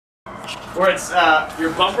where it's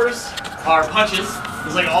your bumpers are punches.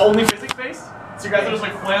 It's like only physics based. So you guys are just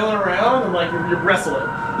like flailing around and like you're wrestling.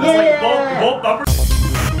 It's like both bumpers.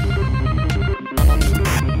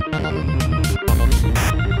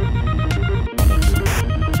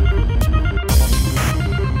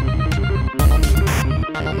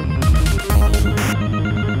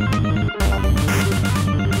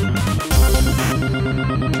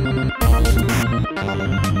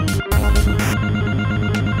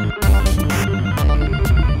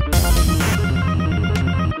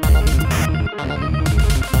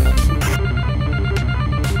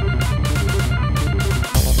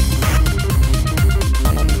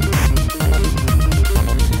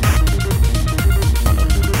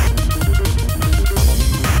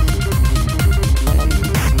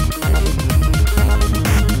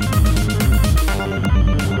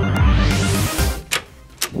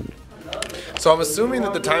 So I'm assuming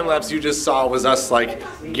that the time lapse you just saw was us like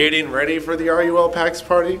getting ready for the RUL PAX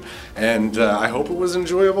party, and I hope it was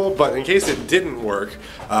enjoyable, but in case it didn't work,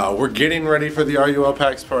 we're getting ready for the RUL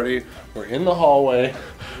PAX party. We're in the hallway,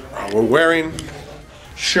 we're wearing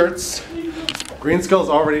shirts. Green Skull's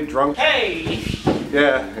already drunk. Hey!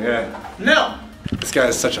 Yeah. No! This guy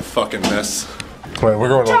is such a fucking mess. Wait, we're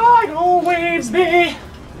going Tidal waves may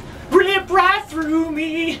rip right through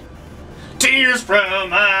me. Tears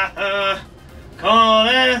from my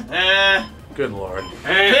corner. Good lord.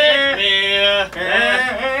 Pick me up.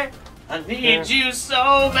 I need you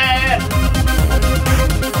so bad.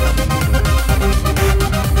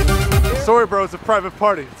 Sorry bro, it's a private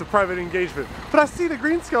party. It's a private engagement. But I see the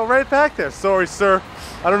Green Skull right back there. Sorry sir.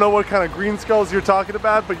 I don't know what kind of green skulls you're talking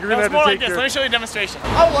about, but you're gonna have to take like this. your... Let me show you a demonstration.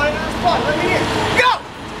 I want another spot. Let me in. Go!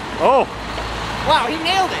 Oh. Wow, he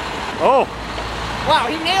nailed it. Oh. Wow,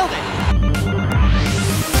 he nailed it.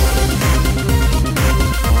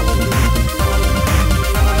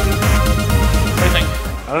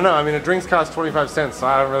 I don't know. I mean, a drink's cost 25 cents, so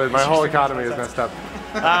I don't really. My whole economy is messed up.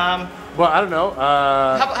 Well, I don't know.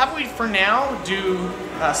 How about we, for now, do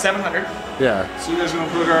 700? Yeah. So you guys are gonna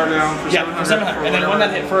put her down for 700? Yeah, for 700, and then when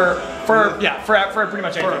that hit for pretty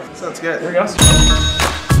much anything. Sounds good. Here we go.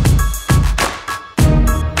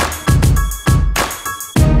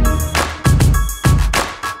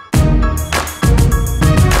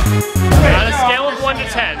 On a scale of 1 to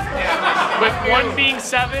 10, with 1 being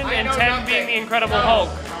 7 and 10 being the Incredible Hulk,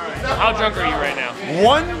 how drunk are you right now?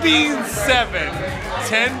 1 being 7,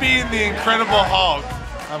 10 being the Incredible Hulk.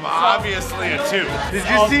 I'm obviously a 2. Did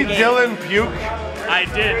you see Dylan puke? I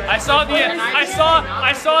did. I saw the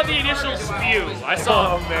initial spew. I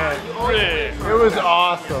saw. Oh man, it it was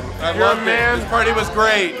awesome. I loved it. This party was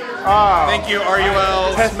great. Oh. Thank you,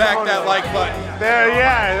 RUL. Smack that like button. There,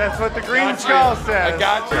 yeah, that's what the Green Skull says. I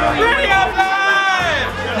got you.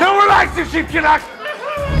 ReadyUpLive! No relaxing, sheep Canuck!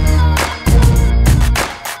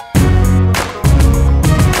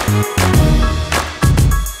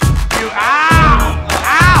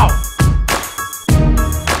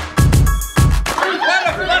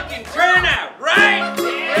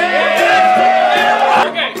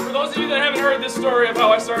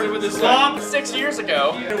 with this song 6 years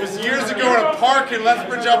ago. It was years ago in a park in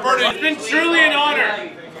Lethbridge, Alberta. It's been truly an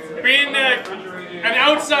honor being an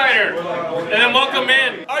outsider and then welcome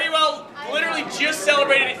in. RUL literally just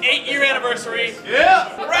celebrated an 8-year anniversary. Yeah!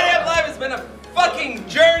 ReadyUpLive has been a fucking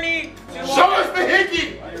journey. Show us the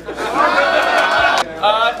hickey!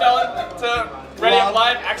 I fell into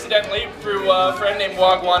ReadyUpLive accidentally through a friend named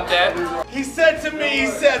Wagwan Dad. He said to me, he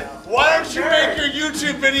said, why don't you make your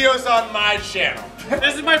YouTube videos on my channel?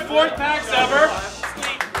 This is my 4th PAX ever. It's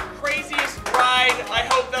the craziest ride I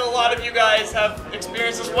hope that a lot of you guys have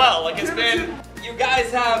experienced as well. Like, it's been, you guys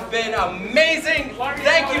have been amazing.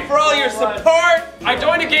 Thank you for all your support. I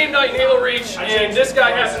joined a game night in Halo Reach and this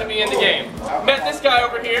guy happened to be in the game. Met this guy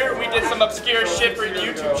over here. We did some obscure shit for the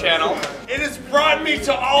YouTube channel. It has brought me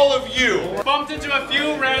to all of you. Bumped into a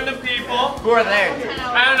few random people. Who are they?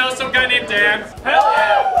 I don't know, some guy named Dan. Hell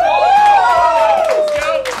yeah!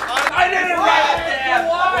 I didn't write it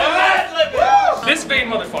down. This vain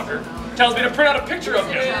motherfucker tells me to print out a picture of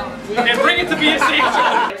him and bring it to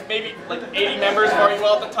BSC. Maybe like 80 members of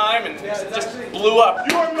RUL at the time and it just blew up.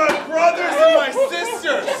 You are my brothers and my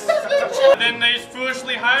sisters. Then they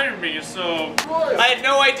foolishly hired me, so... I had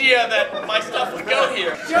no idea that my stuff would go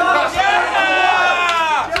here.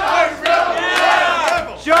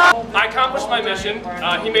 I accomplished my mission.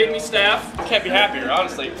 He made me staff. Can't be happier,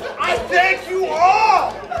 honestly. I thank you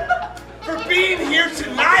all for being here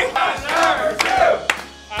tonight.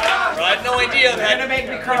 I had no idea that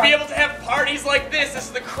we'd be able to have parties like this. This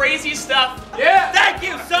is the crazy stuff. Yeah! Thank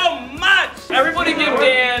you so much! Everybody give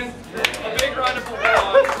Dan a big round of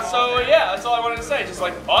applause. So, it's just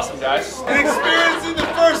like awesome, guys. And experiencing the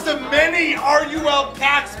first of many RUL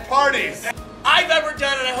PAX parties I've ever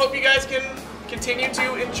done, and I hope you guys can continue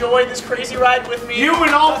to enjoy this crazy ride with me. You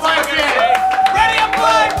and all That's all I'm 5 gonna fans. say. Ready up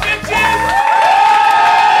live, bitches!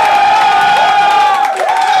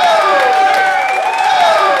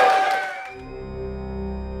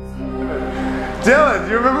 Dylan,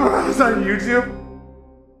 do you remember when I was on YouTube?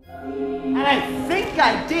 And I think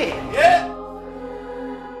I did. Yeah.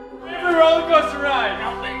 Favorite roller coaster ride.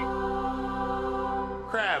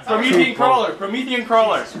 Crab. Promethean crawler. Promethean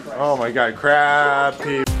crawler. Oh my god, crab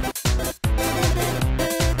people.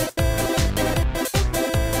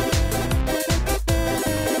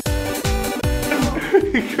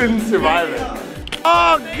 He couldn't survive it.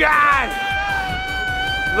 Oh God!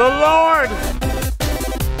 The Lord!